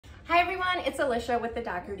Hi everyone, it's Alicia with the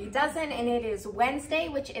Dougherty Dozen, and it is Wednesday,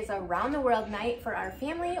 which is around the world night for our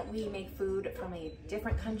family. We make food from a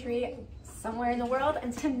different country somewhere in the world,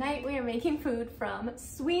 and tonight we are making food from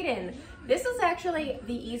Sweden. This is actually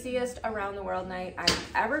the easiest around the world night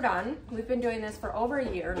I've ever done. We've been doing this for over a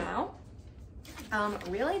year now.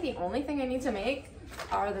 Really the only thing I need to make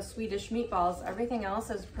are the Swedish meatballs. Everything else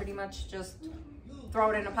is pretty much just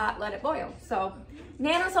throw it in a pot, let it boil. So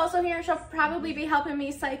Nana's also here. She'll probably be helping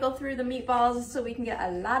me cycle through the meatballs so we can get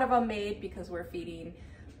a lot of them made because we're feeding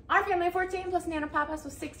our family of 14 plus Nana Papa, so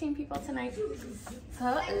 16 people tonight.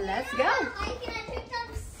 So let's go.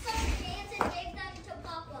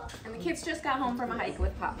 And the kids just got home from a hike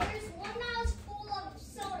with Papa. There's one that was full of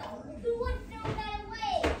soda. Who wouldn't know that it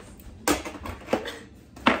weighs?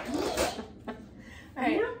 All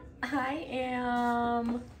right, I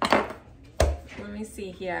am, let me see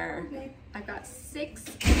here. Okay. I've got 6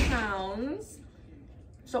 pounds.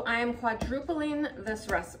 So I am quadrupling this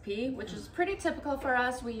recipe, which is pretty typical for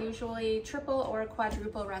us. We usually triple or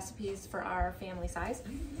quadruple recipes for our family size.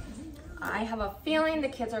 I have a feeling the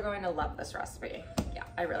kids are going to love this recipe. Yeah,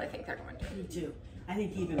 I really think they're going to. Me too. I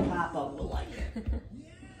think even Papa will like it.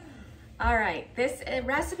 All right, this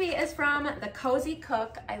recipe is from The Cozy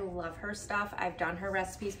Cook. I love her stuff. I've done her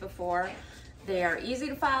recipes before. They are easy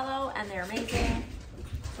to follow and they're amazing.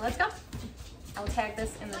 So let's go. I'll tag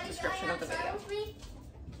this in the description of the video.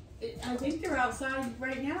 I think they're outside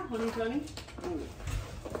right now, honey.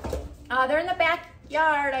 They're in the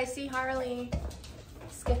backyard. I see Harley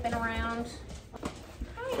skipping around.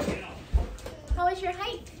 Hi. How was your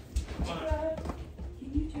hike? Can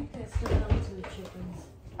you take that stuff out to the chickens?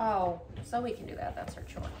 Oh, Zoe can do that. That's her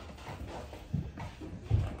chore.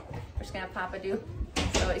 We're just gonna have Papa do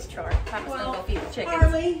Zoe's chore. Papa's gonna go feed the chickens.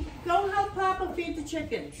 Harley, go help Papa feed the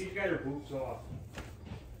chickens. She's got her boots off.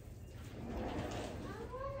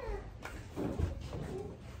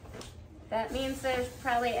 That means there's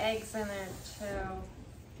probably eggs in there too.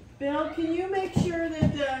 Bill, can you make sure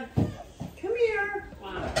that, come here.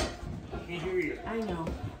 Can't hear you. I know.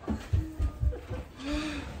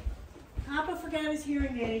 Papa forgot his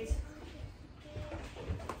hearing aids.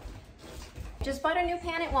 Just bought a new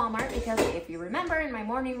pan at Walmart because if you remember in my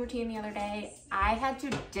morning routine the other day, I had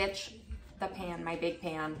to ditch the pan, my big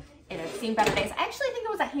pan. It had seen better days. I actually think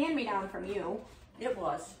it was a hand-me-down from you. It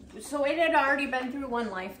was. So it had already been through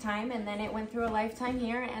one lifetime, and then it went through a lifetime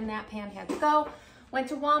here, and that pan had to go. Went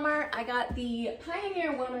to Walmart. I got the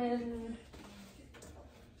Pioneer Woman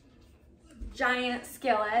giant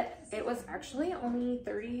skillet. It was actually only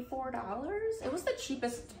 $34. It was the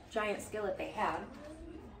cheapest giant skillet they had.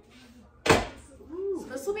 So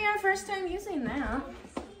this will be our first time using that.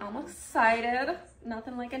 I'm excited.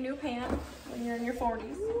 Nothing like a new pan when you're in your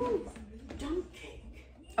 40s. Ooh, dump cake.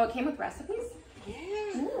 Oh, it came with recipes?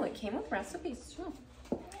 Yeah. Ooh, it came with recipes too.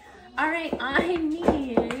 All right, I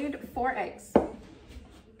need 4 eggs.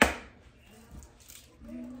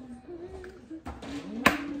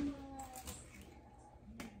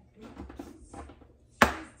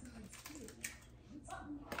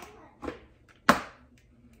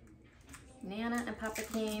 Nana and Papa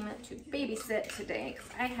came to babysit today because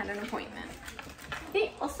I had an appointment.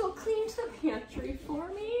 They also cleaned the pantry for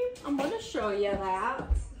me. I'm going to show you that.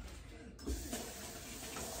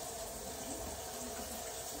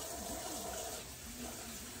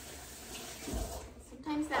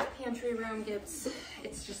 Sometimes that pantry room gets,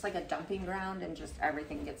 it's just like a dumping ground and just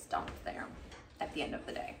everything gets dumped there at the end of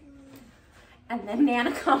the day. And then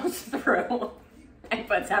Nana comes through and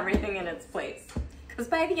puts everything in its place. Because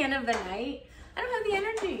by the end of the night, I don't have the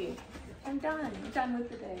energy. I'm done with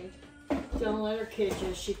the day. Don't let her kid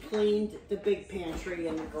you. She cleaned the big pantry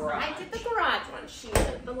in the garage. I did the garage one. She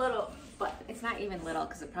did the little, but it's not even little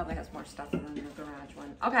because it probably has more stuff than the garage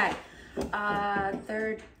one. Okay,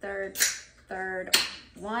 third,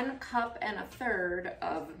 1 cup and a third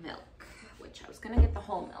of milk, which I was gonna get the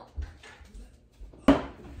whole milk.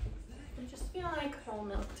 I just feel like whole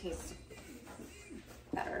milk tastes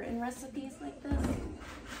better in recipes like this.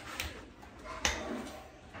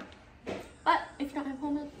 But if you don't have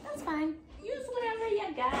whole milk, that's fine. Use whatever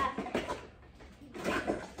you got.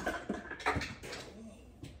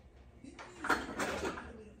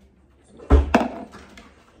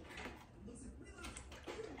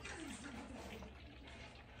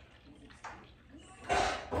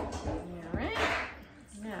 Alright.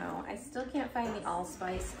 Now, I still can't find the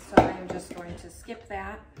allspice, so I'm just going to skip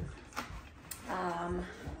that. Am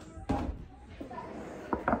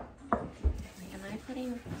I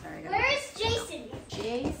putting, sorry, I gotta, Where is Jason?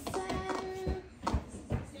 Jason.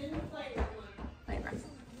 In the playroom. Playroom.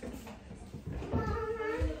 Oh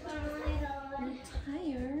my God. I'm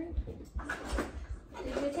tired.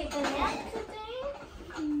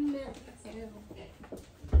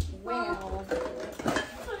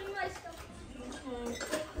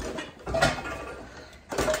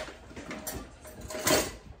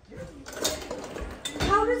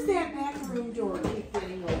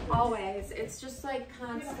 it's just like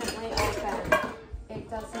constantly open. It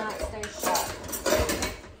does not stay shut.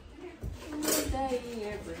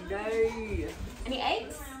 Every day. Any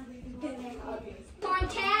eggs?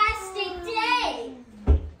 Fantastic day.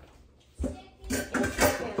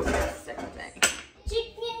 Fantastic day.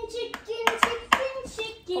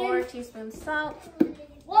 Chicken. 4 teaspoons salt.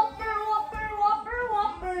 Whopper.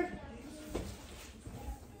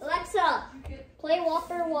 Alexa, play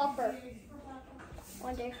Whopper.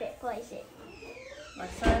 Wonder if it plays it.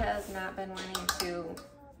 Alexa has not been wanting to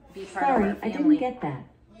be part Sorry, of our I family. didn't get that.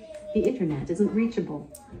 The internet isn't reachable.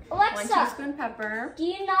 1 Alexa, teaspoon pepper. do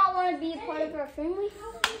you not want to be a part of our family?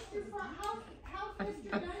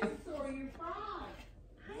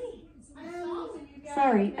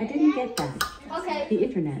 Sorry, I didn't get that. Okay. The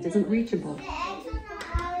internet isn't reachable.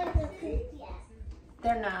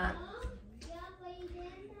 They're not.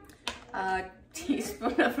 A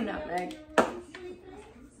teaspoon of nutmeg.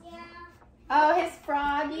 Oh, his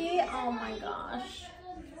froggy. Oh my gosh.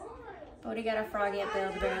 Bodie got a froggy at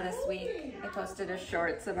Build-A-Bear this week. I posted his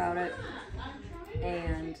shorts about it.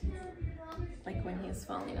 And like when he's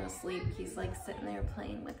falling asleep, he's like sitting there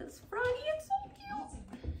playing with his froggy. It's so cute.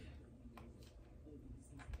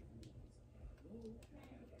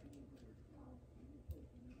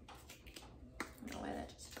 No way, that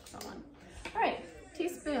just took so long. All right,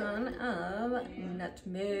 teaspoon of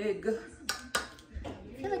nutmeg. I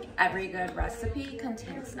feel like every good recipe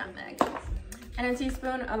contains nutmeg. And a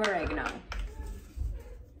teaspoon of oregano.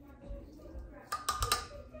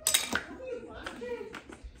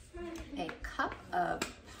 A cup of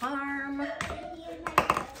parm.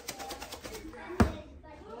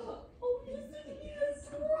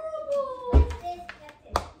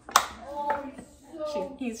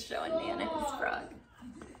 He's showing Nana his frog.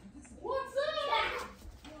 What's up?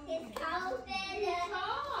 It's Kung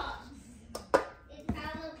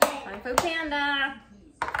Fu Panda.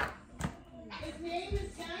 His name is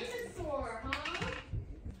Dinosaur, huh?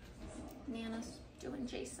 Nana's doing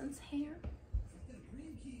Jason's hair.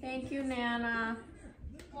 Thank you, Nana,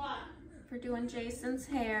 What? for doing Jason's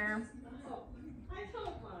hair. Oh, I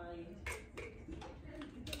don't mind.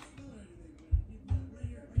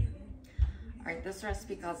 All right, this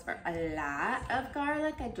recipe calls for a lot of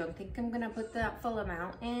garlic. I don't think I'm gonna put that full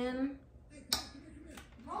amount in.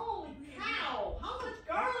 Holy cow! How much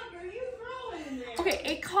garlic are you throwing in there? Okay,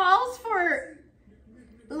 it calls for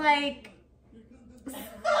like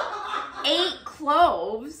 8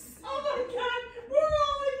 cloves. Oh my god! We're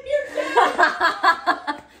all in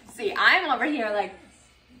here! See, I'm over here like,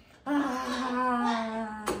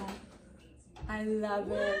 ah, I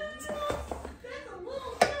love it. That's a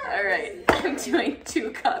little stir. All right, I'm doing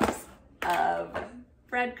 2 cups of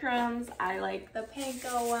breadcrumbs. I like the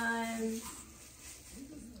panko ones.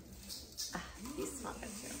 Ah, these smell good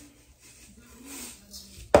too.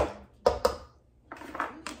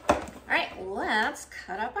 All right, let's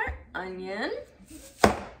cut up our onion.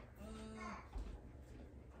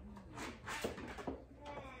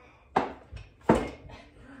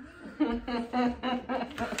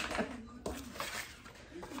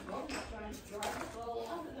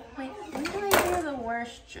 Wait, when do I do the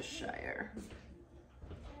Worcestershire?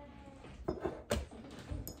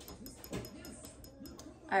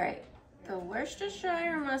 All right, the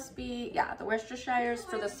Worcestershire must be, yeah, the Worcestershire is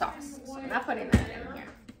for the sauce. So I'm not putting that in here.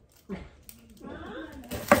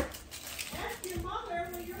 Ask your mother,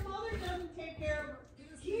 but your mother doesn't take care of her.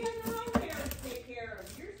 She has her own hair to take care of.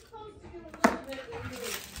 You're supposed to do a little bit with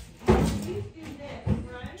you. You do this,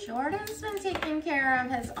 right? Jordan's been taking care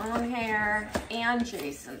of his own hair and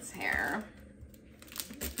Jason's hair.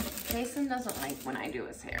 Jason doesn't like when I do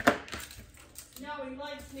his hair. No, he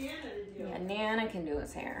likes Nana to do Yeah, it. Nana can do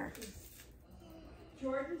his hair.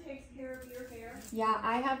 Jordan takes care of your hair. Yeah,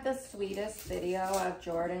 I have the sweetest video of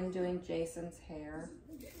Jordan doing Jason's hair.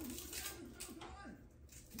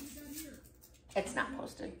 It's not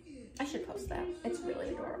posted. I should post that. It's really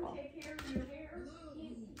adorable. Take care of your hair.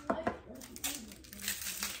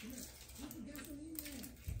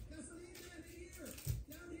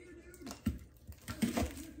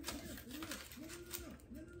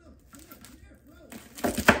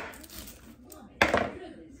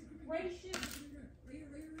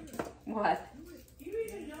 What? Do you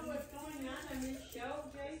even know what's going on this show,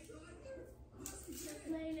 Jason?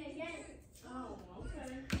 Playing again. Oh,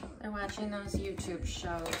 okay. They're watching those YouTube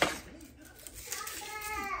shows.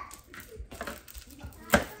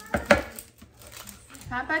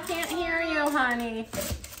 Papa can't hear you, honey.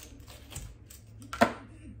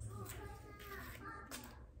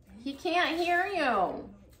 He can't hear you.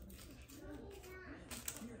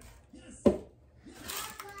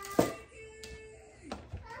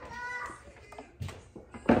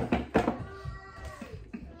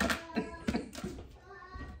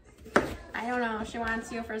 know she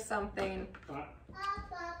wants you for something.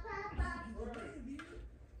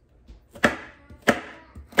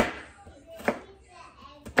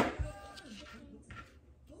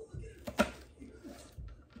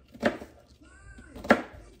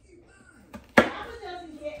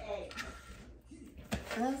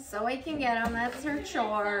 So we can get them. That's her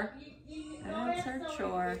chore. That's her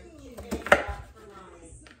chore.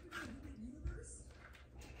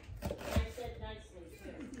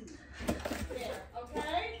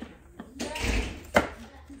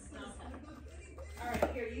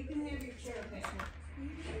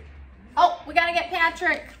 Oh, we gotta get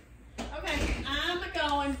Patrick. Okay, I'm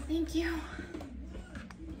going. Thank you.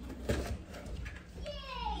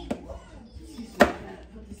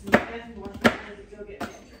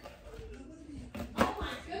 Oh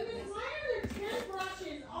my goodness, why are there 10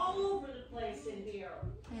 brushes all over the place in here?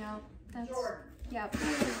 Yeah, that's, Jordan. yep.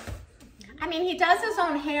 I mean, he does his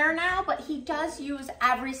own hair now, but he does use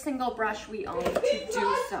every single brush we own to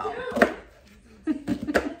do so.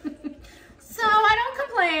 So I don't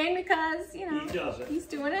complain because, you know, He does it. he's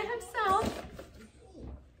doing it himself.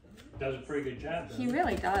 Does a pretty good job. He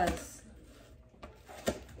really does.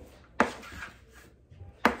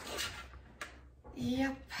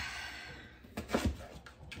 Yep.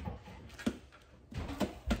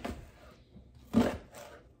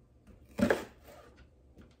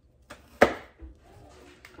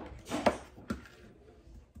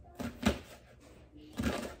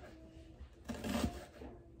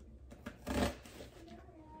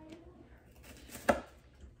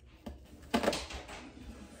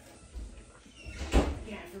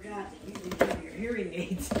 Yeah, I forgot that you didn't have your hearing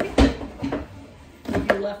aids.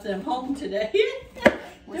 You left them home today.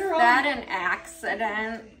 Was that an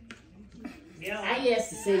accident? Yeah, I asked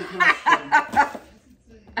the same question.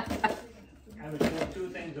 I was doing two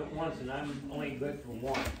things at once, and I'm only good for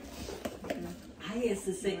one. I asked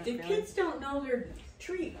the same. The kids don't know their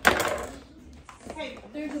treat. Hey,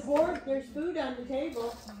 there's a board. There's food on the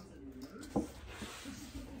table.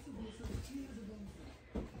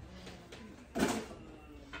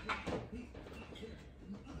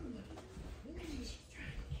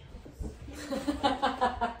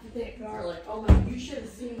 That garlic. Oh my! You should have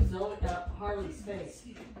seen Zoe, Harley's face.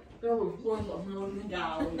 There was one of them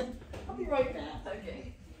down. I'll be right back.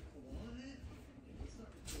 Okay.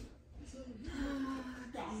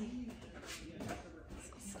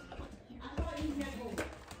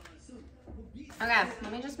 Okay,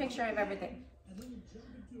 let me just make sure I have everything.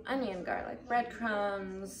 Onion, garlic,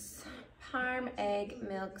 breadcrumbs, parm, egg,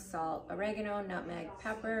 milk, salt, oregano, nutmeg,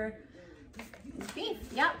 pepper, beef.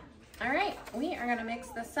 Yep. All right, we are gonna mix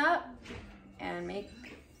this up and make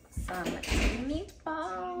some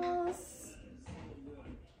meatballs.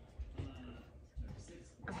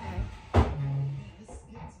 Okay.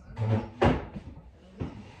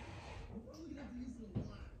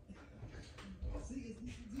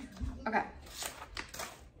 Okay.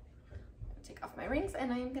 Take off my rings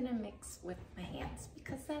and I'm gonna mix with my hands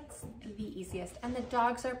because that's the easiest. And the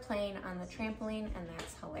dogs are playing on the trampoline and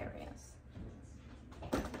that's hilarious.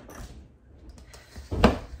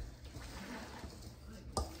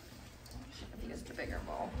 Should've used a bigger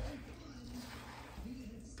bowl.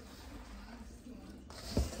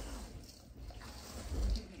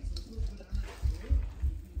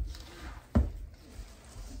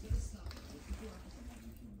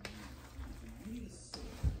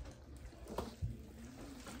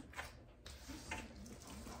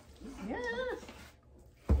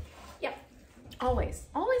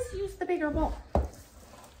 Always use the bigger bowl.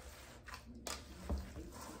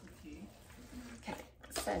 Okay,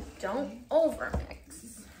 so don't over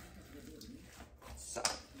mix. So.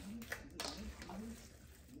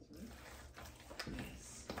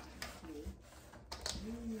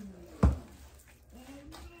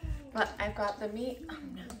 But I've got the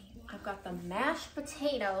I've got the mashed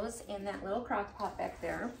potatoes in that little crock pot back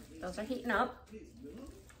there. Those are heating up.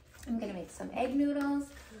 I'm gonna make some egg noodles.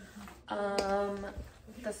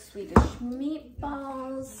 The Swedish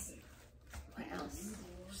meatballs. What else?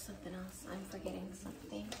 There's something else. I'm forgetting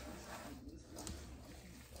something.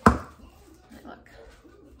 Look.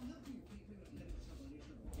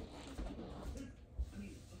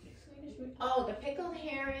 Oh, the pickled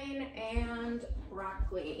herring and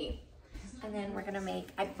broccoli. And then we're gonna make,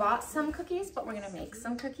 I bought some cookies, but we're gonna make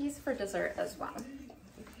some cookies for dessert as well.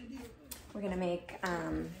 We're gonna make,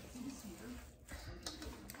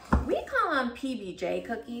 we call them PBJ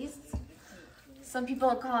cookies. Some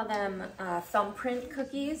people call them thumbprint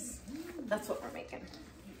cookies. That's what we're making.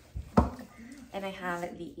 And I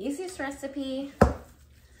have the easiest recipe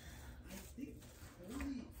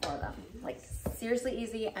for them. Like seriously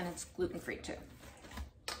easy, and it's gluten-free too.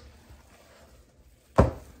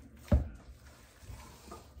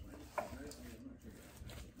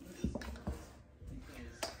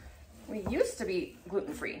 to be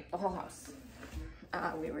gluten-free, the whole house.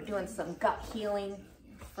 We were doing some gut healing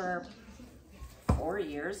for 4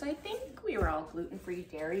 years, I think. We were all gluten-free,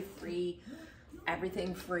 dairy-free,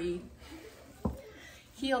 everything free.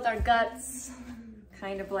 Healed our guts,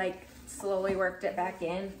 kind of like slowly worked it back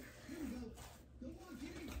in.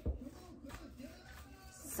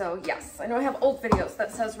 So yes, I know I have old videos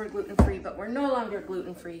that says we're gluten-free, but we're no longer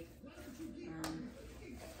gluten-free.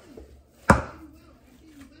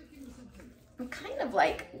 I'm kind of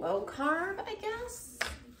like low carb, I guess,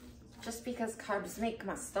 just because carbs make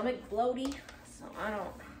my stomach bloaty, so I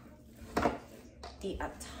don't eat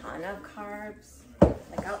a ton of carbs.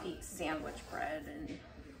 Like I'll eat sandwich bread and,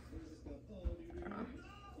 I don't know.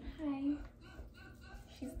 Hi,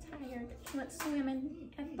 she's tired. She went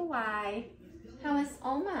swimming at the Y. How is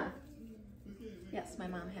Oma? Yes, my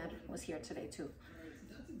mom was here today too.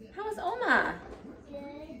 How is Oma?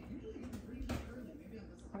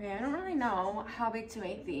 Okay, I don't really know how big to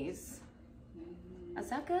make these. Is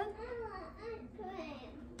that good?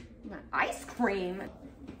 You want ice cream?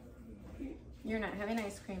 You're not having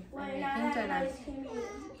ice cream. Why I'm not making have dinner. ice cream?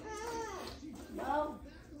 No.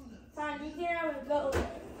 Fine, you can have a go.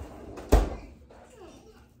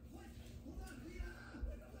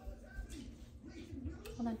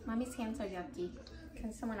 Hold on, mommy's hands are yucky.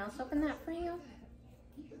 Can someone else open that for you?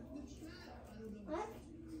 What?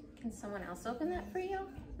 Can someone else open that for you?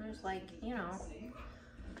 There's like, you know,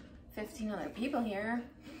 15 other people here.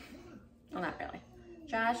 Well, not really.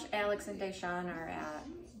 Josh, Alex, and Deshaun are at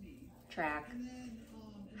track,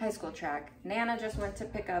 high school track. Nana just went to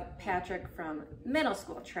pick up Patrick from middle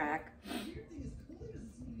school track.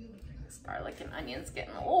 Garlic and onions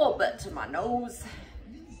getting a little bit to my nose.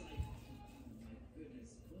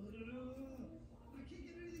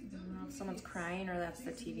 I don't know if someone's crying or that's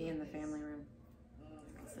the TV in the family room.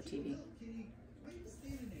 It's the TV.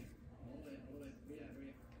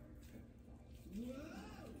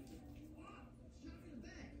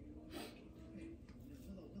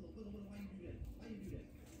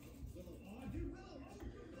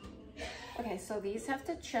 Okay, so these have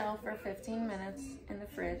to chill for 15 minutes in the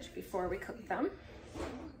fridge before we cook them.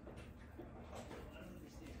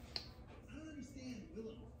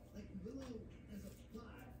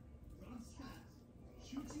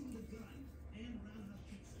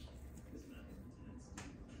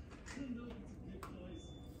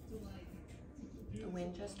 The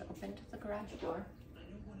wind just opened the garage door.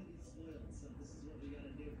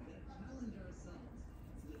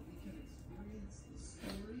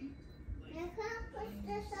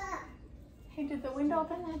 Hey, did the wind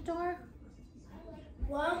open that door?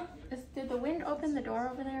 What? Did the wind open the door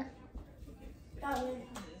over there? That one.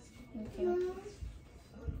 Thank you.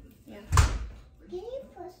 Yeah. Can you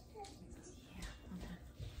push this? Yeah, hold on.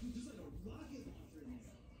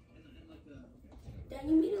 Then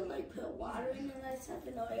you need to like put water in and let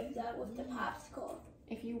something like that with the popsicle.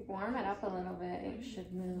 If you warm it up a little bit, it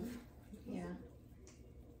should move. Yeah.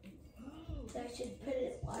 So I should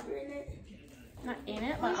put water in it. Not in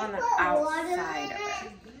it, but on the outside of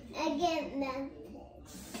it. Again, then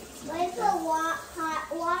we put hot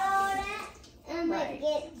water on it and Right. it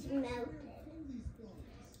gets melted.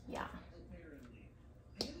 Yeah.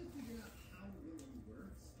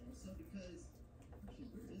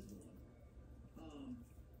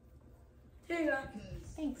 Here you go.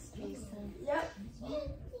 Thanks, Jason. Yep.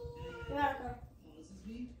 You're welcome.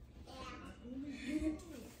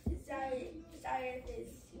 Sorry if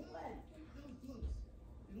it's wet.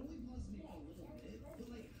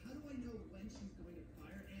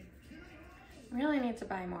 I really need to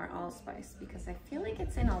buy more allspice because I feel like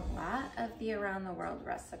it's in a lot of the around the world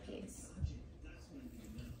recipes.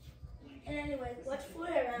 And anyway, what's food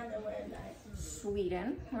around the world like?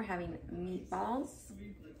 Sweden, we're having meatballs,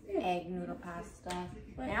 egg noodle pasta,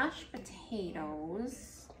 mashed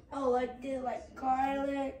potatoes. Oh, like the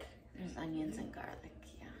garlic. There's onions and garlic,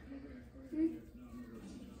 yeah.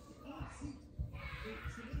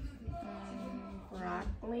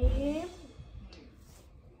 Broccoli.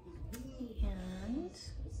 And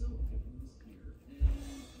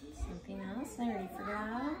something else I already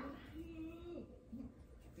forgot.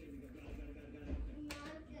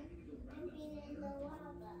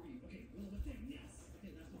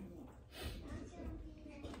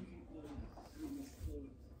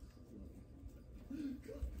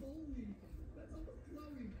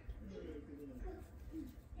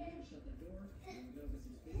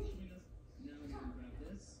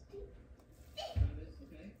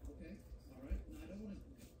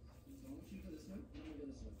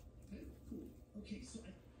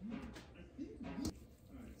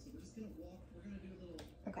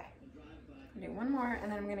 one more,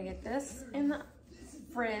 and then I'm gonna get this in the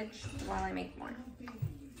fridge while I make more.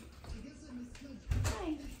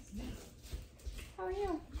 Hi. How are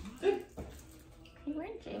you? Good. You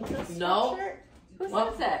wearing James's No. sweatshirt? Whose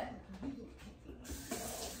What? is that?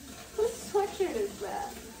 Whose sweatshirt is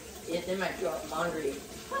that? It's in my laundry.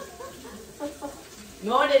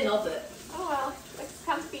 No, I didn't know that. Oh well, it's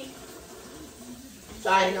comfy. So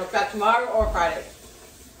I know back tomorrow or Friday.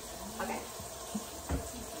 Okay.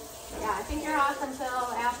 Yeah, I think you're off until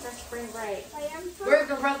after spring break. Where's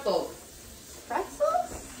the pretzels?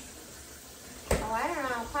 Pretzels? Oh, I don't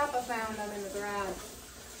know. Papa found them in the garage.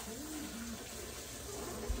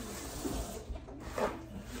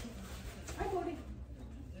 Hi, Bodie.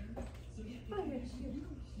 Oh, here's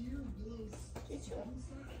you.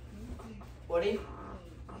 Woody?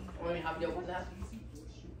 Want me to help you open that?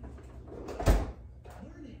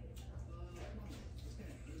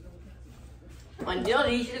 Until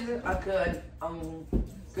these are good,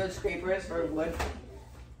 good scrapers for wood.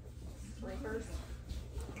 Scrapers?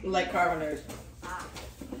 Like carpenters. Ah.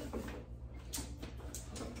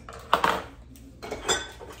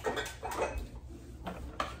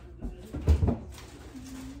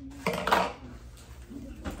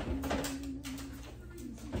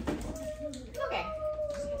 Okay.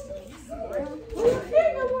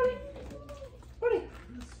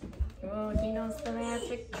 Oh, he knows the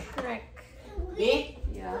magic trick. Me?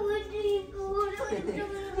 Yeah.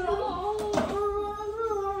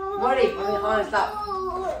 Woody, hold on, stop.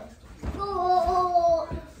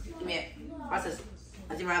 Give me it. Watch this.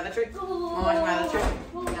 I see my other trick. Oh, watch my other trick.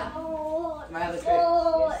 Yeah. My other trick.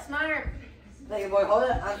 You're smart. There you boy, hold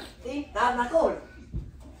it. See? That's not cold.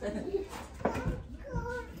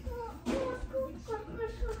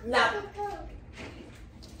 No.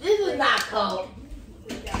 This is not cold.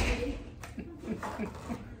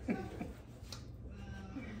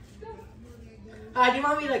 Do you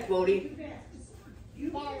want me like Bodie?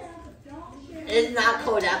 It's not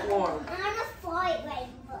cold, that's warm. I'm gonna fight like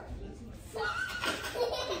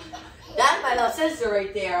That's my little sister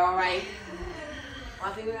right there, alright?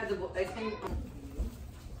 I think we have to, I think.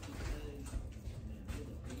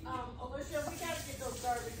 Alicia, we gotta get those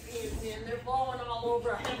garbage cans in. They're blowing all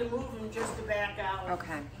over. I had to move them just to back out.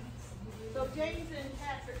 Okay. So James and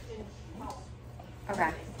Patrick can help.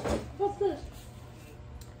 Okay. What's this?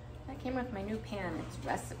 That came with my new pan. It's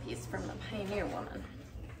recipes from the Pioneer Woman.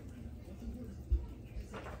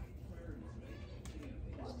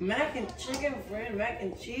 Mac and chicken, friend, mac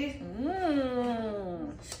and cheese,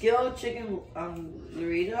 Mmm. skilled chicken,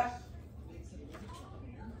 burrito,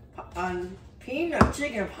 peanut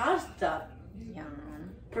chicken pasta, Yum.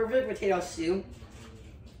 perfect potato soup.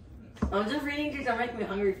 I'm just reading these, I'm making me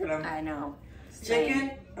hungry for them. I know. Chicken,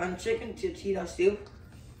 chicken tortilla soup,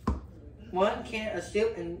 1 can of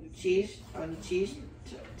soup and cheese,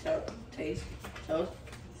 toast,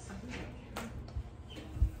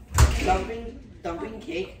 dumpling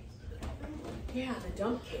cake, Yeah, the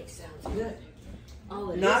dump cake sounds good.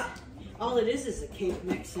 All it is a cake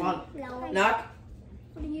mix. knock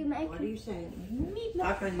What are you making? What are you saying?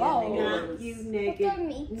 on Meatball. your Not you What's naked, on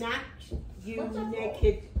meat? not you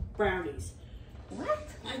naked brownies. What?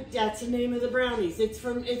 That's the name of the brownies. It's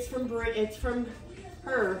from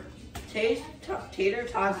her. tater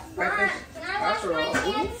tot breakfast I wash my casserole.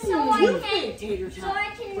 hands so You've I can made tater tot so I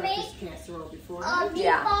can breakfast casserole before.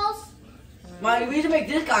 Yeah. meatballs. Mom, we used to make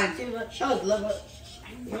this kind too. Show us, look,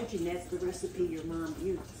 I imagine that's the recipe your mom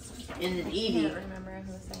used. and it's I easy. can't remember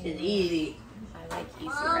who saying It's it. easy. I like easy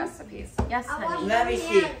Mom, recipes. Yes, I wash honey. Let my me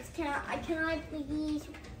see. hands. Can I please?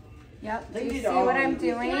 Yep. Do They you did see all what of I'm them.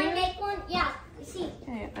 doing? Can I make one? Yeah. See.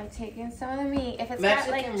 Okay, I'm taking some of the meat. If it's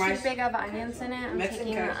Mexican got like rice. too big of onions in it, I'm Mexican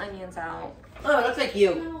taking the rice. onions out. Oh, it looks like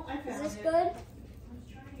you. No, I Is found this it. good?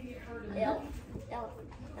 Yep. Yep.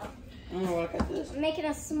 Look at this. I'm making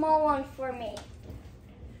a small one for me.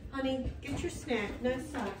 Honey, get your snack. Nice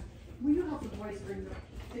size. We don't have the boys bring them.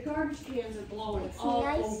 The garbage cans are blowing It's all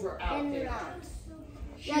nice over out and there. round.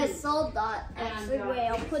 Yeah, I sold that. Actually, And, wait,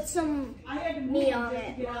 I'll put some I had to move meat them on just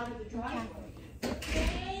it. to get out of the driveway.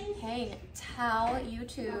 Hey, tell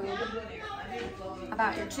YouTube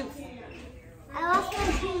about your tooth. I lost my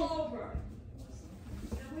teeth. Over.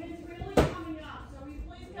 The wind's really coming up, so will you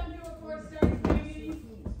please come to a four-star meeting,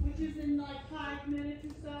 which is in like 5 minutes or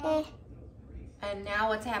so? Okay. And now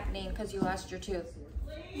what's happening because you lost your tooth?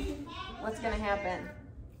 What's gonna happen?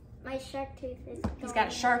 My shark tooth is gone. He's got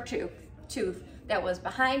a shark tooth that was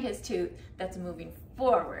behind his tooth that's moving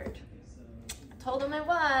forward. I told him it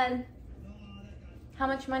would. How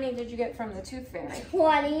much money did you get from the tooth fairy?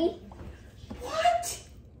 20. What?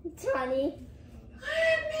 20.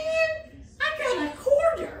 Man, I got a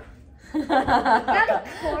quarter. Got a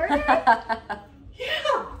quarter?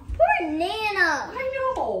 Yeah, Poor Nana.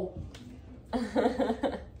 I know.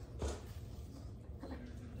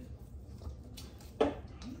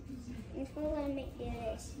 Thanks for letting me do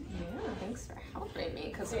this. Yeah, thanks for helping me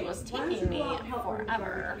because it was taking me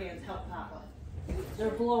forever. Help Papa. They're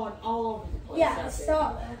blowing all over the place. Yeah, out there.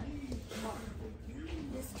 stop.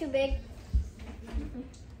 It's too big.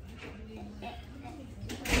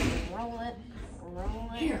 Roll it. Roll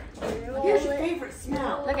it. Here, Roll here's your it. favorite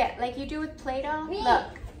smell. Look at, like you do with Play-Doh. Me. Look.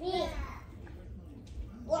 Me.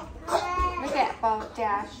 Look at Bo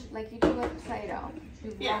Dash, like you do with Play-Doh.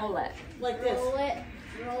 You Yeah. roll it. Like this. Roll it.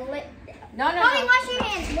 Roll it. No, no, Mommy, no. wash your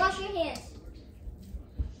hands. Wash your hands.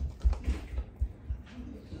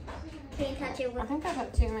 Can't touch it I with. think I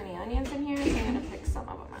put too many onions in here, so I'm gonna pick some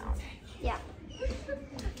of them out. Yeah.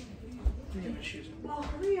 Well,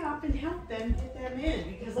 hurry up and help them get them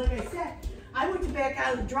in, because like I said, I went to back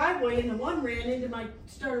out of the driveway and the one ran into my,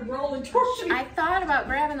 started rolling towards me. I thought about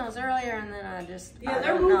grabbing those earlier and then I just, Yeah, I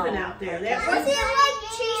they're don't moving know. out there. That Was was, it like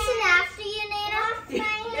chasing after you,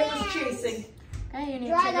 Nana? it was chasing. Hey, you need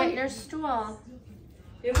Dry to get them. your stool.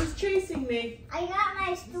 It was chasing me. I got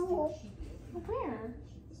my stool. Where?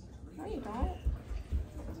 No, you don't.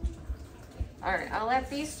 All right, I'll let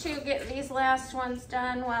these two get these last ones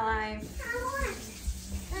done while I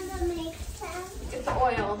get the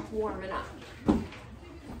oil warming up.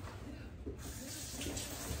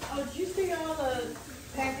 Oh, did you see all the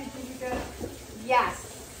packages you got?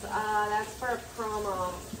 Yes, that's for a promo.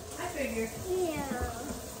 I figured. Yeah.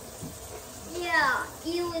 Yeah,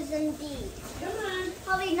 you is indeed. Come on.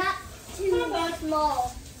 Probably not too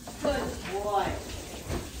small. Good boy.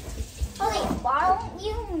 Holly, why don't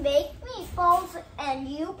you make meatballs and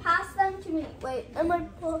you pass them to me? Wait, am I?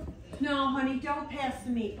 No, honey, don't pass the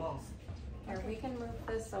meatballs. Here, we can move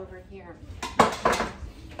this over here.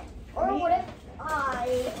 Or what if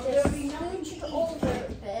I just scooched over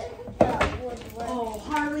a bit? That would work. Oh,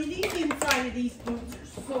 Harley, these inside of these boots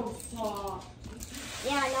are so soft.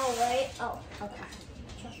 Yeah, I know, right? Oh,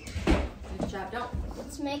 Okay. Good job. Don't.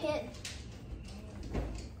 let's make it.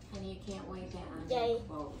 And you can't wipe that on Yay. your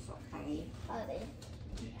clothes, okay? Holly.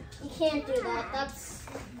 You can't do that. That's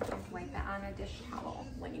Wipe that on a dish towel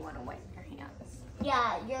when you want to wipe your hands.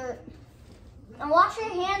 yeah. You're. And wash your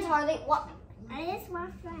hands, Harley. What? I just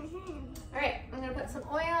washed my hands. All right, I'm gonna put some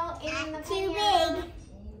oil in the Too pan.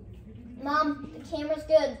 big. Mom, the camera's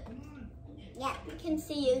good. Yeah, we can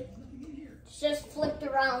see you. It's just flipped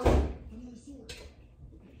around.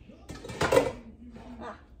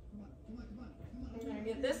 Ah. I'm gonna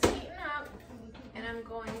get this heating up, and I'm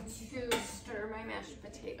going to stir my mashed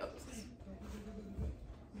potatoes.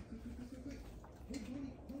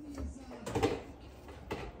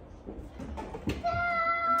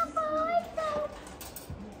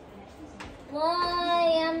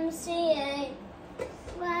 YMCA.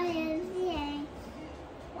 YMCA.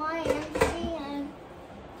 YMCA.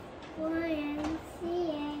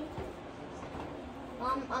 YMCA.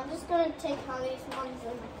 I'm just gonna take Harley's ones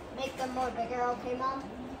and make them more bigger, okay, Mom?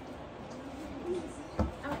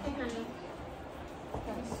 Okay, honey.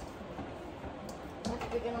 That's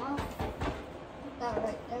big enough. Put that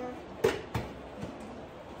right there.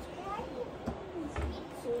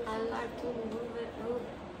 I like to move it.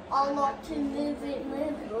 I like to move it, move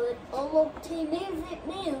it. I like to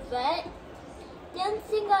move it. Don't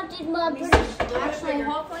think I did my British. Actually,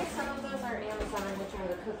 hopefully some of those are Amazon, which are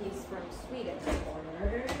the cookies from Swedish I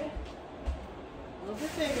ordered. A little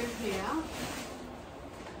bit bigger, yeah.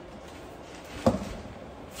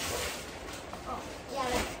 Oh, yeah,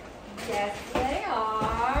 that's Yes, they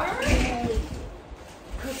are.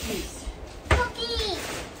 Cookies. cookies.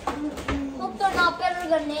 Hope they're not better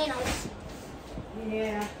than Nana's.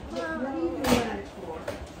 Yeah. What are you doing that for?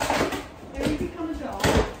 There you become a dog.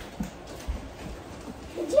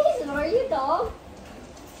 Jason, are you a dog?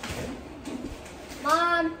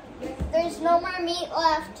 Mom, there's no more meat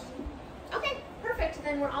left. Okay, perfect.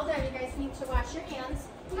 Then we're all done. You guys need to wash your hands.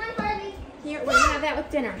 Come on, Harvey. Here, we're gonna have that with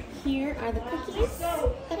dinner. Here are the cookies that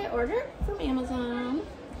I ordered from Amazon.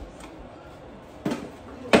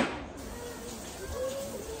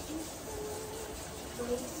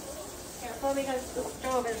 Careful because the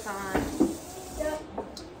stove is on. Yep.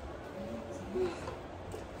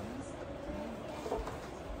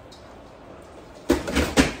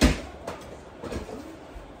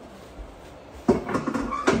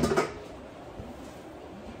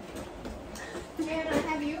 Nana,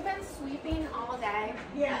 have you been sweeping all day?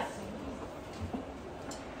 Yes.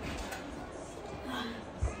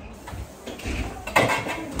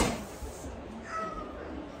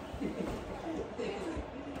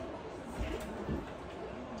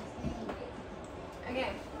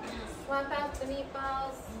 swap out the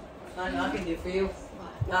meatballs? I know I can do for you.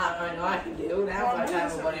 I know I can do. Now I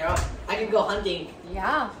have everybody else. I can go hunting.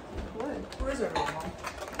 Yeah. Would. Where's everyone?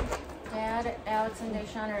 Dad, Alex, and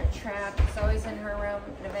Deshaun are at track. Zoe's in her room.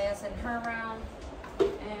 Nevaeh's in her room.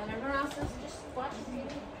 And everyone else is just watching TV.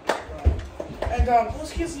 And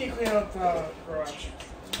those kids need to clean up the garage.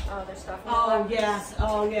 Oh, there's stuff. Oh, yes.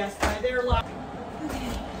 Oh, yes. They're locked.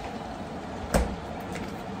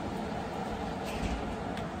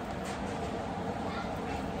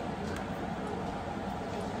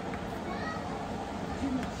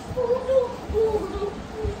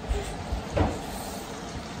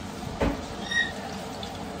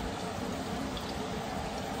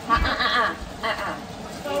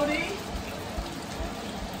 Cody?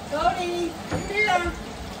 Cody, come here.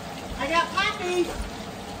 I got Poppy.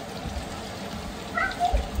 I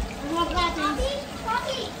want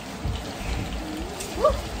Poppy.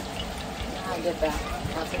 I did that.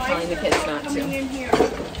 After telling the kids not Coming to. in here. You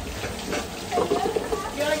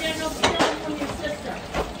gotta get no stealing from your sister.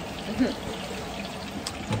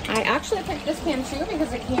 I actually picked this pan too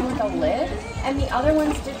because it came with a lid, and the other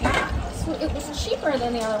ones did not. So it was cheaper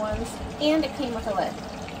than the other ones, and it came with a lid.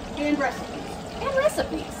 And recipes. And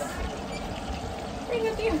recipes. Pretty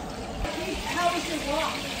good deal. How was your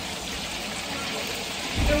walk?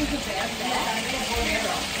 It was a bad day. I didn't go there.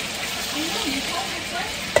 I know, you told me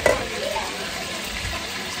first.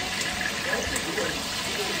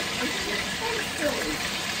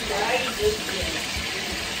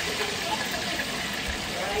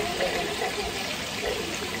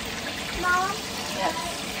 Mom, Yes.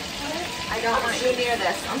 I don't want you near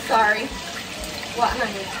this. I'm sorry. What,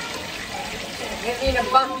 honey? I didn't mean to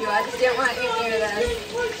bump you. I just didn't want you near this.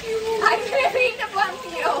 I didn't mean to bump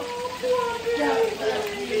you.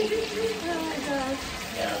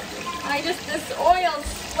 This oil's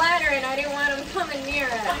splattering. I didn't want him coming near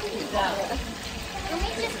it. let me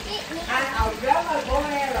just get me. I'll grab my bow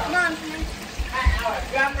and arrow. Mom, I'll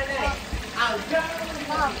grab my knife. I'll grab my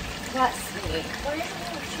Mom, That's sweet. what is it?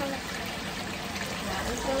 That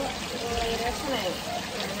is later tonight.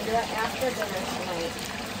 We're going to do it after dinner tonight.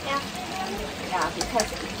 Yeah, because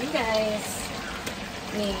you guys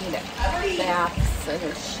need baths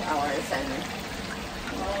and showers and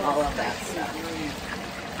all of that stuff.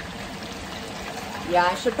 Yeah,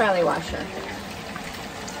 I should probably wash her.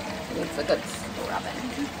 Needs a good scrubbing.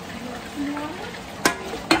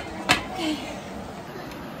 Okay.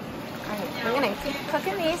 Alright, I'm gonna keep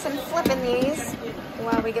cooking these and flipping these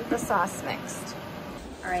while we get the sauce mixed.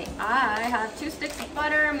 Alright, I have 2 sticks of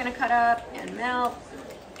butter I'm gonna cut up and melt.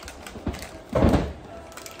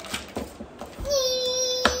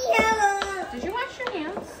 Did you wash your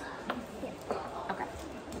hands? Okay.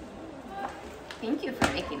 Thank you for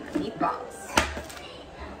making the meatballs.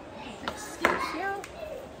 Excuse you.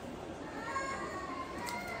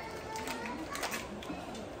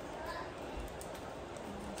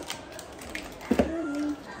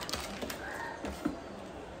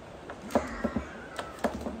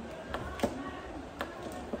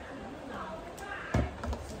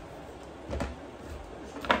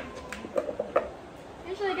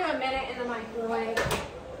 Usually do a minute in the microwave.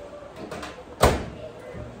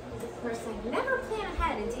 Of course, I never plan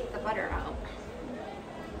ahead and take the butter out.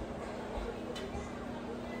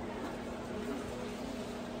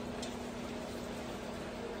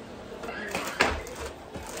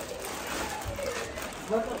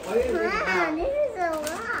 Wow, this is a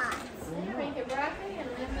lot. You're making broccoli and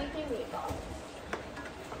I'm making meatballs.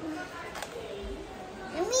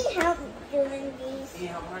 I need help doing these.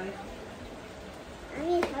 Yeah, honey. I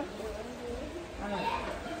need help doing these.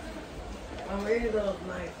 Where are those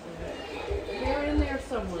knives? They're in there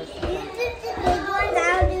somewhere. You do the big ones,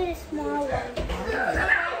 I'll do the small ones.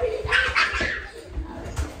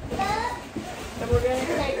 And we're going to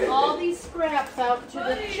take all these scraps out to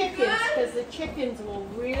the chickens because the chickens will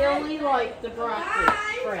really like the broccoli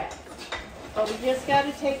scraps. But we just got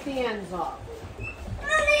to take the ends off.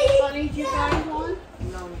 Sonny, did you find one?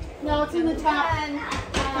 No, it's in the top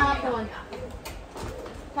one.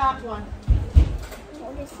 Top one.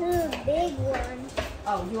 Oh, this is a big one.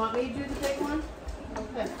 Oh, you want me to do the big one?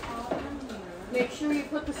 Okay. Make sure you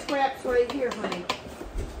put the scraps right here, honey.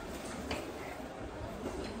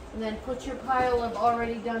 And then put your pile of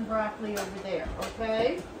already done broccoli over there,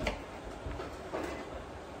 okay?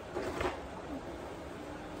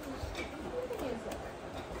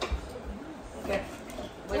 Okay.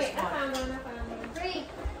 Which Wait, I one? found one. 3.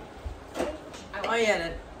 Oh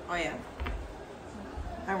yeah, oh yeah.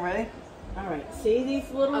 I'm ready. All right, see these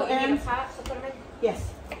little Oh, you need a ends? pot to put them in?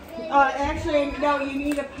 Yes. Actually, no, you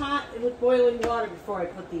need a pot with boiling water before I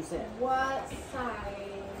put these in. What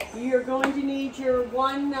size You're going to need your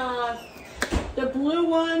one, the blue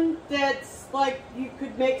one that's like you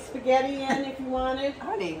could make spaghetti in if you wanted.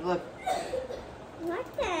 Honey, look. What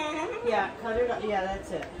the heck? Yeah, cut it up. Yeah,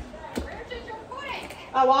 that's it.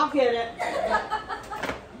 Oh, I'll get it.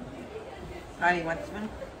 Honey, want this one?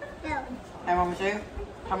 No. I want me to show you?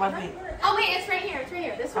 How much me? Oh wait, it's right here. It's right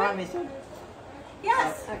here. This How one? much me?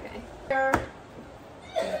 Yes. Okay.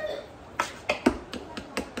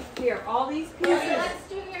 Here, all these Okay, pieces. let's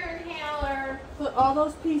do your inhaler. Put all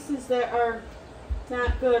those pieces that are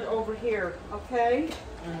not good over here, okay?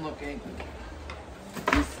 I'm looking.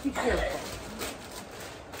 Just be careful.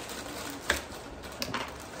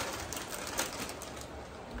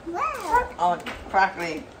 Wow. Oh,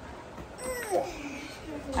 broccoli.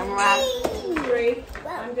 I'm around. Great.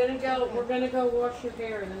 We're gonna go wash your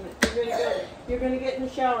hair and then you're gonna get in the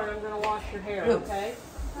shower and I'm gonna wash your hair, Ooh. okay?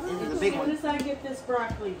 This is As the big soon one. as I get this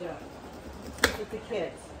broccoli done with the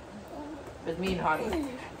kids. With me and Honey.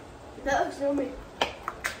 That looks yummy.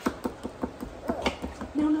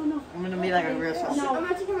 No. I'm gonna be like a real sausage. No. I'm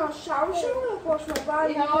not taking a shower. Should I wash my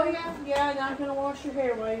body? Oh yeah, and I'm gonna wash your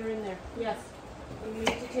hair while you're in there. Yes. You need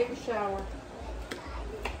to take a shower.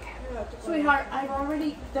 Sweetheart,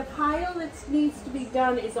 the pile that needs to be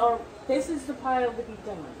done this is the pile to be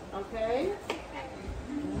done, okay?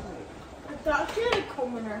 I thought she had a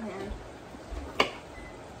comb in her hand.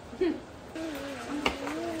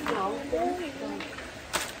 No.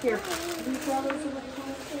 Here, can you throw those in the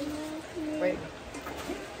pile? Wait.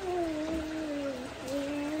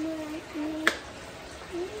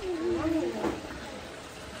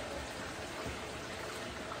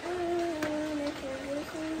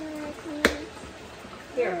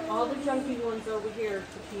 Here, all the junky ones over here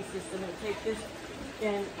to pieces, and then take this.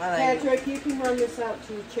 And I like it. Patrick, you can run this out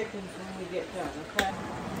to the chickens when we get done, okay?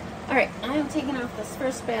 All right, I'm taking off this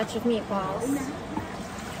first batch of meatballs.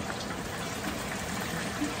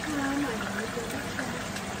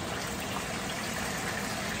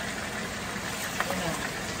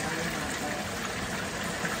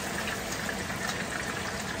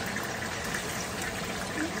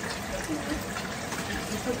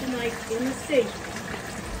 You put the knife in the sink.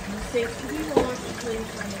 In the sink to be washed, please.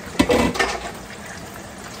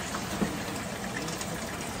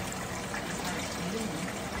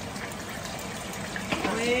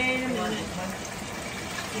 Wait a minute.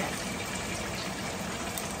 Yes.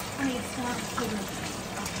 Honey, it's not sugar.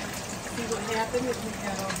 See what happened is we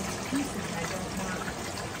got all these pieces I don't want.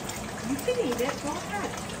 You can eat it. Go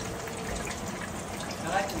ahead. I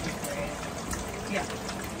like to be great. Yeah.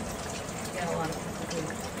 Got a lot of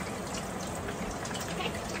people.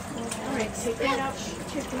 All right, take that out,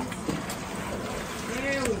 chicken.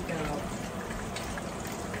 There we go.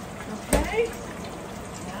 Okay.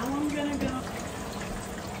 Now I'm gonna go.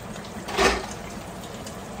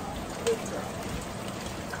 Good girl.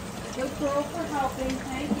 Good girl for helping.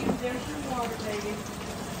 Thank you. There's your water, baby.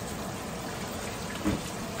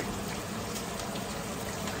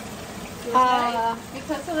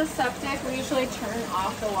 Because of the septic, we usually turn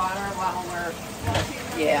off the water while we're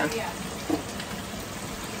washing. Yeah.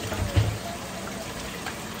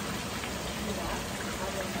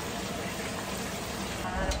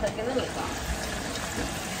 Cooking the meatball.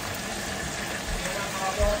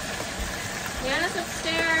 Nana's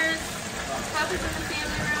upstairs. Papa's in the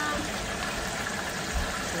family room.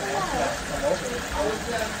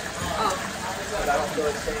 Oh.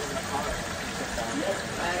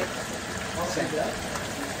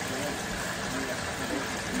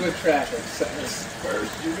 Good traffic says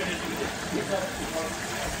first. You're gonna do this.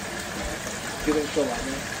 Get it so long.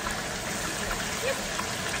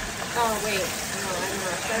 Oh, wait. No, I'm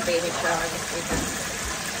not. It's our baby shower this weekend.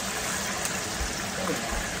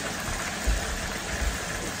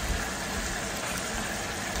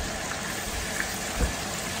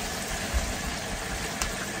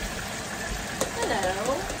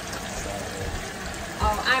 Hello.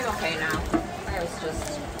 Oh, I'm okay now. I was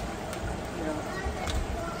just,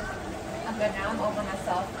 I'm good now. I'm over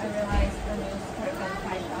myself. I realized the news could have been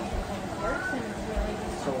 5,000 times worse, and it's really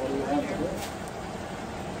just. So what do you have to do?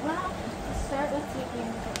 Well, let's start with taking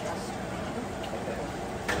the yesterday.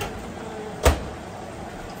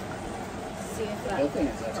 See if The that good thing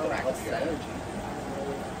is that's gonna help corrects your it. energy.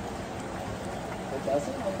 It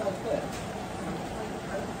doesn't? I thought it did.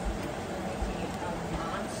 A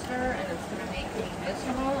monster, and it's gonna make me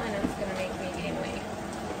miserable, and it's gonna make me gain weight.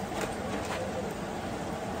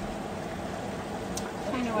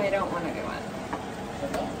 Kind of why I don't want to do it. So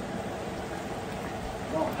no.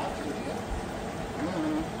 You don't have to do it.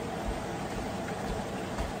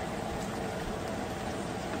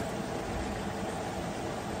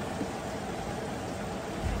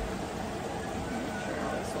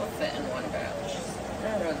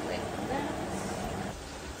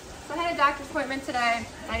 doctor's appointment today.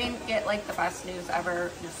 I didn't get like the best news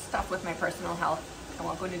ever, just stuff with my personal health. I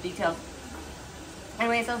won't go into details.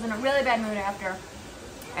 Anyways, I was in a really bad mood after,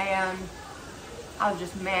 and I was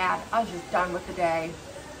just mad. I was just done with the day.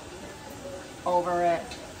 Over it.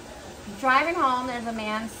 Driving home, there's a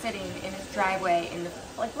man sitting in his driveway in the,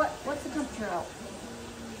 like, what's the temperature out?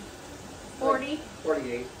 40?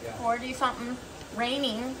 48, yeah. 40 something.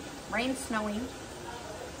 Rain snowing.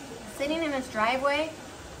 Sitting in his driveway,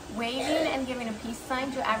 waving and giving a peace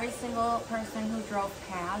sign to every single person who drove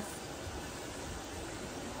past.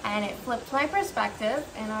 And it flipped my perspective,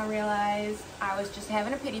 and I realized I was just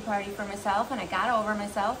having a pity party for myself, and I got over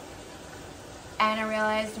myself. And I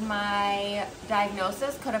realized my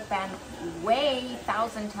diagnosis could have been way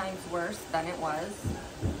 1,000 times worse than it was.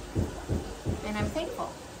 And I'm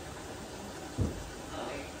thankful.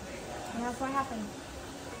 And that's what happened.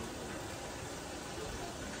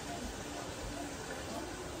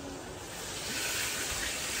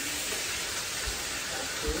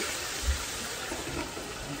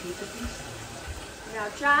 Now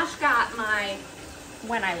Josh got my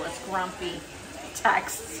when I was grumpy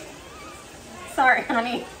texts. Sorry,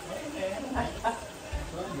 honey.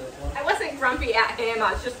 I wasn't grumpy at him,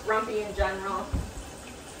 I was just grumpy in general.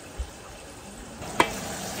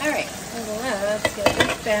 Alright, let's get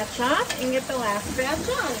this batch off and get the last batch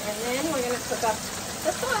on. And then we're going to cook up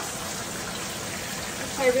the sauce.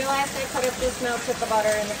 I realized I could have just melted the butter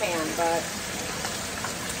in the pan, but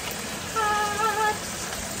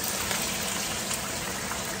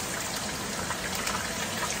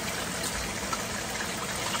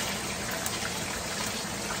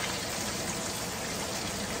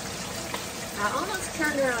I almost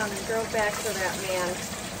turned around and drove back to that man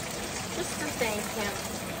just to thank him.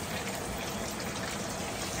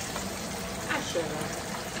 I should have.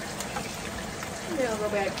 Maybe I'll go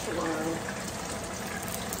back tomorrow.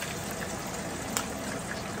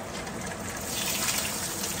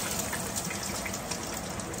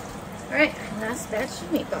 Alright, last batch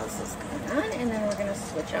of meatballs is going on, and then we're going to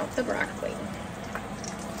switch out the broccoli.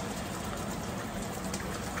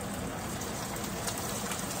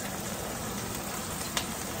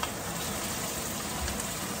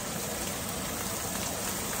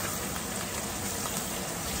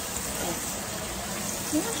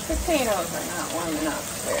 Mashed potatoes are not warming up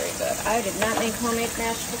very good. I did not make homemade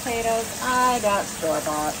mashed potatoes. I got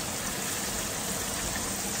store-bought.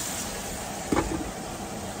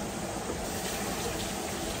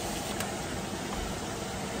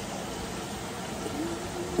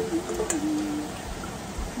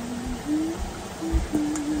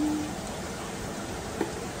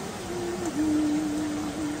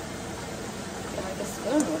 Like a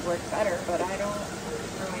spoon would work better, but I don't.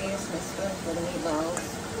 I use my spoon for the meatballs.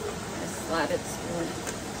 A slatted spoon.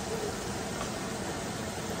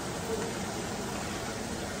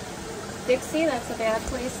 Dixie, that's a bad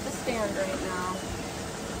place to stand right now.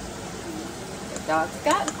 The dogs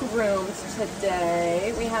got groomed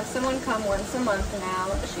today. We have someone come once a month now.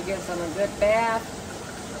 She gives them a good bath,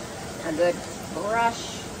 a good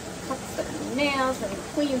brush, cuts their nails, and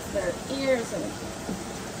cleans their ears, and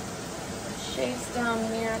shaves down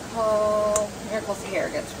Miracle. Miracle's hair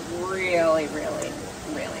gets really, really,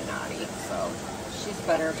 really naughty, so she's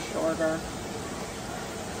better shorter.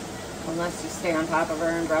 Unless you stay on top of her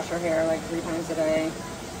and brush her hair like 3 times a day.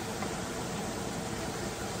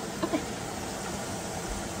 Okay.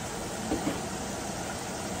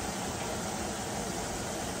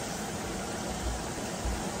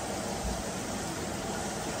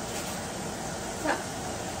 So,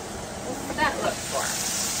 what's that look for?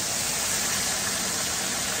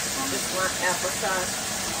 Just want applesauce.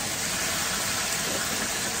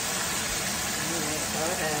 Go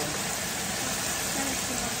ahead.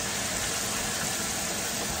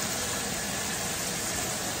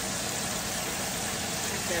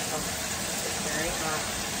 Be careful. It's very hot.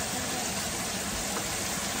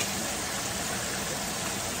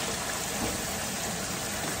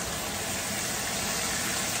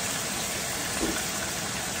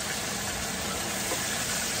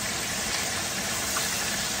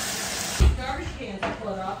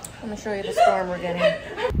 I'm going to show you the storm we're getting.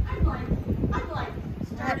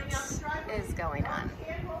 What is going on?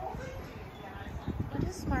 It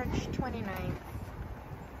is March 29th.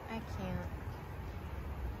 I can't.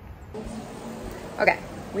 Okay,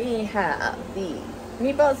 we have the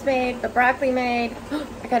meatballs made, the broccoli made.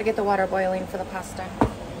 I gotta get the water boiling for the pasta.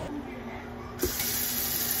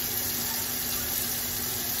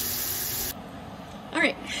 All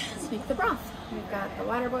right, let's make the broth. We've got the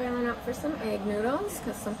water boiling up for some egg noodles,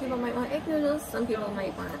 because some people might want egg noodles, some people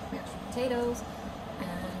might want mashed potatoes.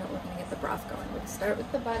 And we're gonna get the broth going. We can start with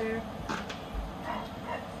the butter.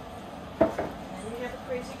 And then you have a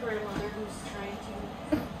crazy grandmother who's trying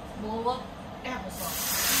to blow up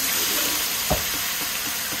applesauce.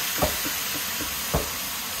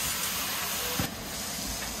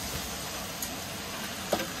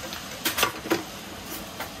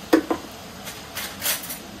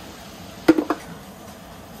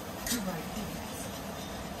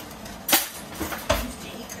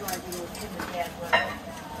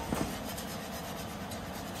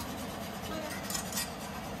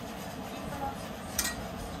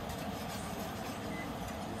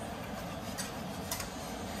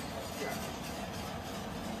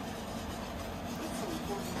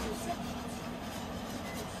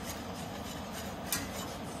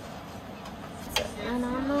 And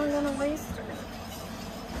I'm not gonna waste it.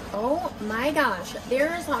 Oh my gosh,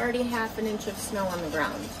 there's already half an inch of snow on the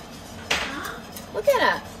ground. Look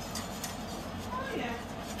at it. Oh yeah.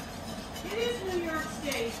 It is New York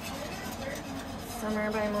State.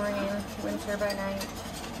 Summer by morning, winter by night.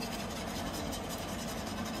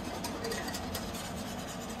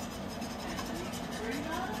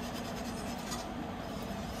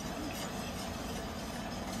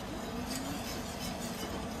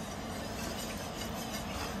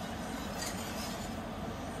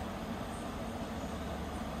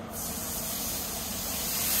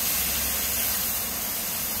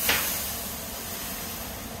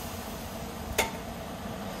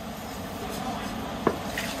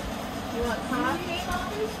 You want coffee?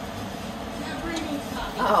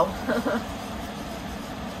 Oh.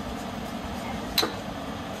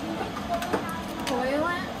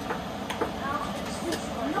 Toilet?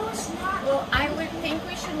 No, it's not. Well, I would think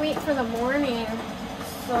we should wait for the morning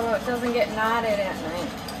so it doesn't get knotted at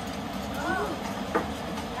night.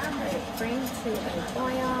 Alright, bring to a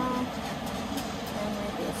boil. And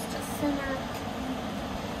reduce to simmer.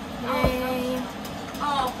 Yay.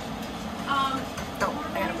 Oh, Oh,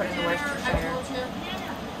 I gotta put it in the Worcestershire.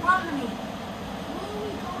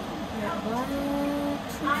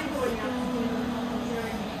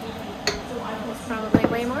 It's probably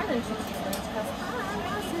way more than 2 teaspoons because I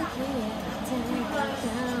wasn't here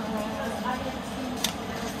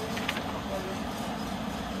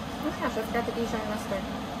oh gosh, I forgot the Dijon mustard.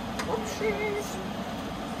 Oopsies.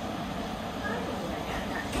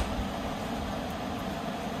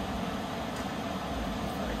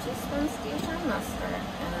 4 teaspoons Dijon mustard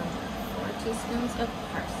and 4 teaspoons of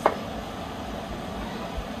parsley.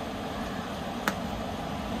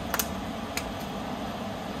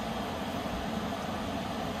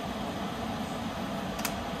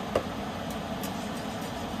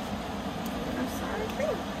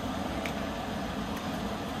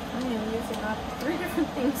 I am using up 3 different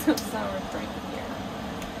things of sour cream here.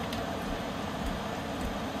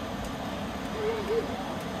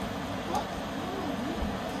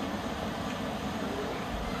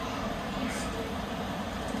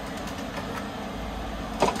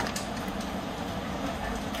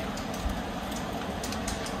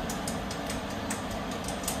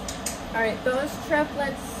 Alright, those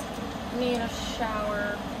triplets need a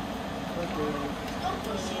shower.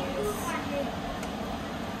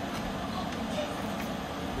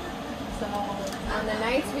 So on the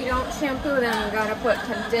nights we don't shampoo them, we gotta put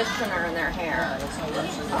conditioner in their hair.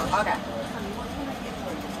 Oh, okay.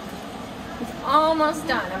 It's almost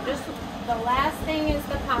done. I'm just the last thing is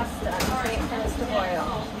the pasta. I'm waiting for this to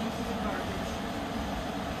boil.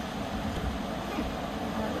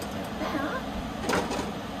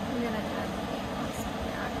 I'm gonna add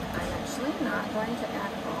I'm actually not going to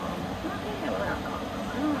add all. Maybe without all.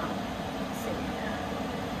 I don't know. Let's see here.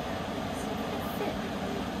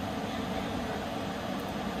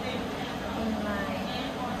 In my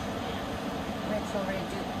Rachel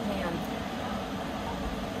Redo pan.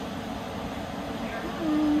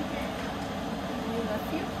 Leave a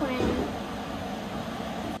few plain.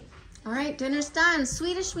 All right, dinner's done.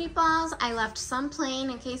 Swedish meatballs. I left some plain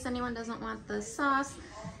in case anyone doesn't want the sauce.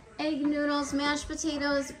 Egg noodles, mashed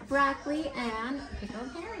potatoes, broccoli, and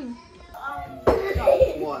pickled herring.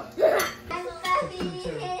 What? Yeah,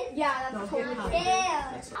 that's totally fine.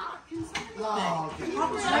 Why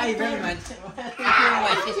are you doing my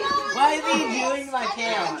Why are you doing my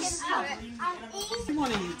chaos?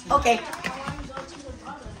 Okay.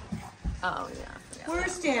 Oh, yeah.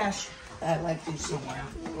 Where's Dash? I like these somewhere.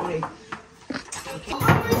 Wait.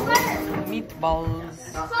 Meatballs.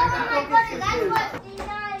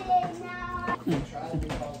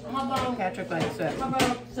 Patrick likes it.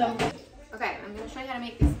 Okay, I'm going to show you how to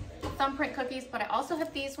make these thumbprint cookies, but I also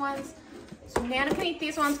have these ones. So Nana can eat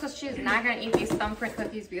these ones because she's not going to eat these thumbprint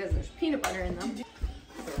cookies because there's peanut butter in them.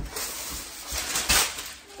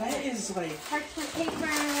 That is like. Parchment paper.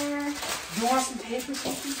 Do you want some tape or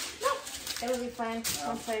something? Nope. It'll be fine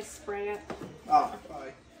once I spray it. Oh,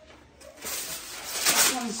 bye.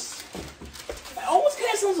 That one's. It almost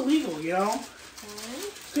kind of sounds illegal, you know?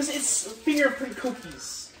 Because it's fingerprint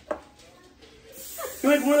cookies.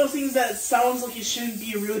 You're like one of those things that sounds like it shouldn't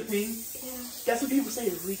be a real thing. Yeah. That's what people say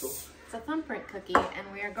is illegal. It's a thumbprint cookie,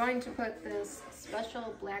 and we are going to put this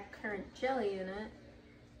special black currant jelly in it.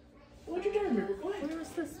 What you doing, River? What? Where was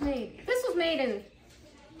this made? This was made in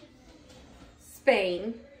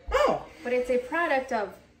Spain, Oh! but it's a product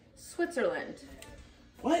of Switzerland.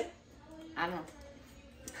 What? I don't know.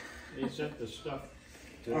 They sent the stuff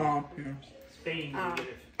to Yeah. Spain to get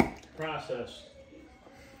it processed.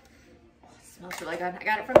 It smells really good. I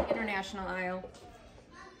got it from the international aisle.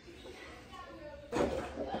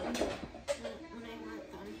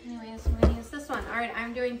 Anyways, I'm gonna use this one. All right,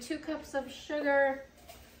 I'm doing 2 cups of sugar.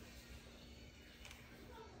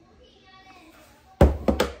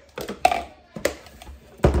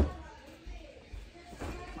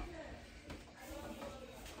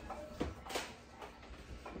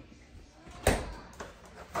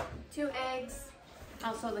 Two eggs.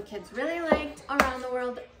 Also, the kids really liked Around the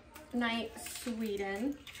World Night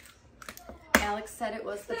Sweden. Alex said it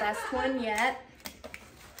was the best one yet.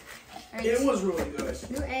 Right, It was really good.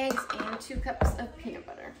 2 eggs and 2 cups of peanut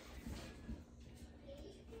butter.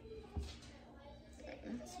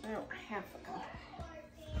 That's about half a cup.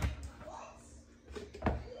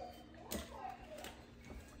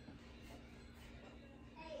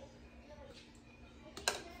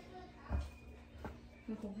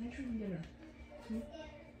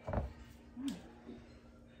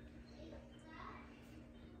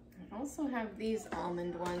 I also have these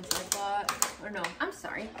almond ones I bought, or no, I'm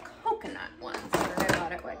sorry, coconut ones that I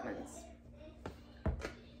bought at Wegmans. Do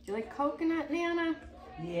you like coconut, Nana?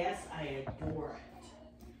 Yes, I adore it.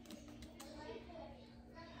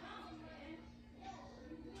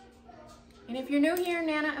 And if you're new here,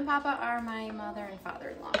 Nana and Papa are my mother and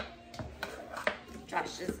father-in-law.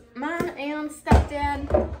 Josh's mom and stepdad,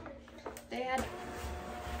 dad.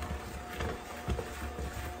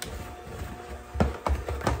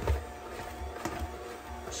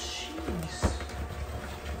 Jeez.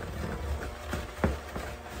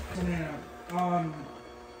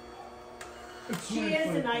 She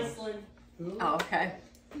is in Iceland. Oh, okay.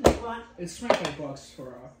 What? It's $25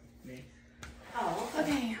 for me. Oh,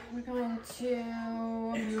 Okay, we're going to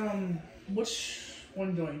And which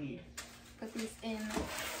one do I need? put these in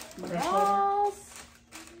Fresh balls.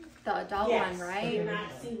 The adult yes, one, right? You're not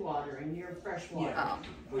seawater and you're freshwater, Oh.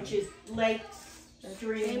 which is lakes,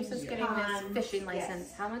 streams, James is getting ponds. this fishing license.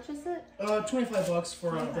 Yes. How much is it? $25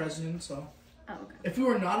 for a resident. So Oh, okay. if we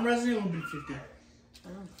were non-resident, it would be $50. Oh.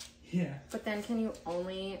 Yeah. But then can you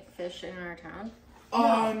only fish in our town?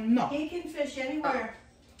 No. He can fish anywhere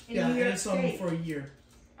in Yeah, New and York it's State. for a year.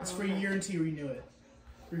 It's for a year until you renew it.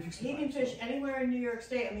 He can fish anywhere in New York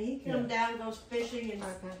State. I mean, he comes down, goes fishing in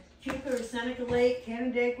Okay. Cooper, Seneca Lake,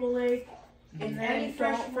 Canandaigua Lake, And any then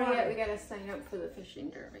fresh don't forget, we water. gotta sign up for the fishing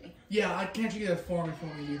derby. Yeah, I can't you get a form if you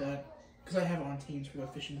want me to do that. Because I have it on Teams for the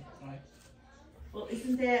fishing. Well,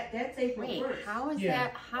 isn't that's April Wait, 1st? how is Yeah.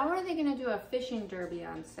 that? How are they gonna do a fishing derby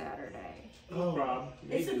on Saturday? No problem.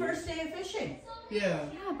 It's the first day of fishing. Yeah.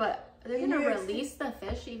 Yeah, but they're In gonna New York release the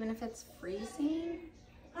fish even if it's freezing?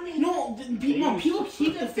 I mean, No, people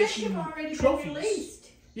keep the the fish fishing have already been trophies. released.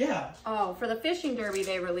 Yeah. Oh, for the fishing derby,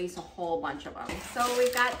 they release a whole bunch of them. So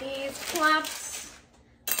we've got these plops.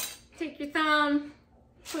 Take your thumb,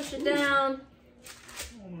 push it down,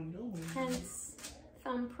 hence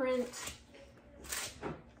thumbprint.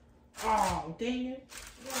 Oh, dang it.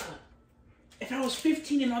 What? If I was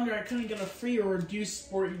 15 and under, I couldn't get a free or reduced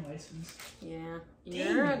sporting license. Yeah, Dang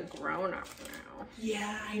you're a it. grown-up now.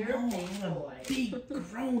 Yeah, I You're know. a big I'm boy. a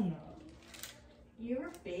big grown up. You're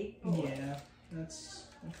a big boy. Yeah, that's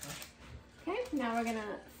okay. Okay, now we're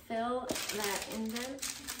gonna fill that indent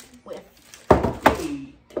with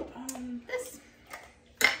Wait, this.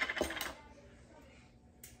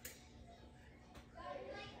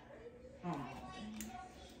 oh, dang.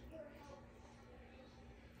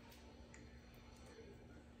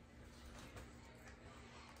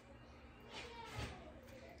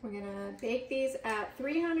 We're gonna bake these at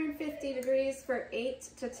 350 degrees for 8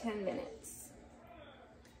 to 10 minutes.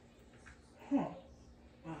 Huh.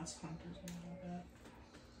 That's hunters and all that.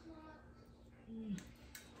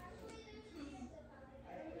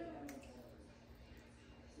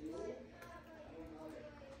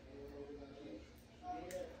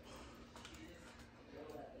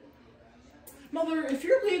 Mother, if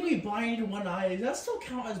you're legally blind in one eye, does that still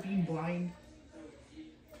count as being blind?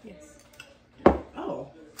 Yes. Oh.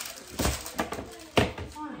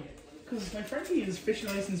 Because my friend can get his fishing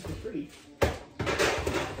license for free. All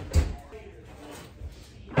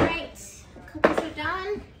right, cookies are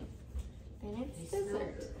done. Then it's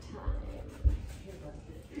dessert time.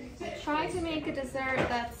 I try to make a dessert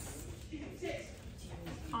that's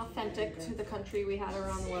authentic to the country we had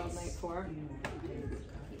around the world night for.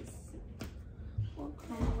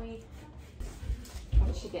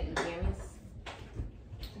 What's she getting, jammies?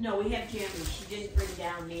 No, we have jammies. She didn't bring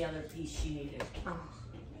down the other piece she needed. Oh.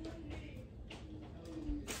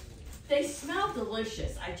 They smell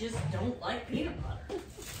delicious. I just don't like peanut butter.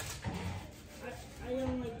 I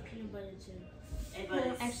don't like peanut butter too.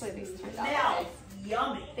 But Actually, these turned smells out.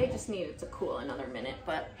 yummy. They just needed to cool another minute,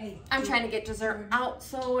 but Hey, I'm trying to get dessert out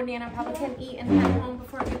so Nana and Papa can eat and head home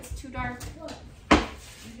before it gets too dark.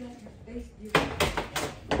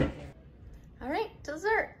 All right,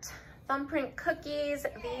 dessert. Thumbprint cookies.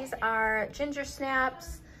 These are ginger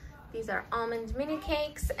snaps. These are almond mini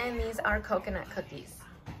cakes, and these are coconut cookies.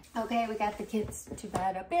 Okay, we got the kids to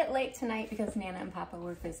bed a bit late tonight because Nana and Papa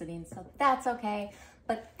were visiting, so that's okay.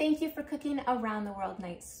 But thank you for cooking Around the World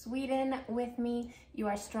Night Sweden with me. You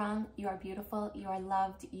are strong, you are beautiful, you are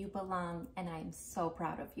loved, you belong, and I'm so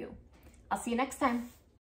proud of you. I'll see you next time.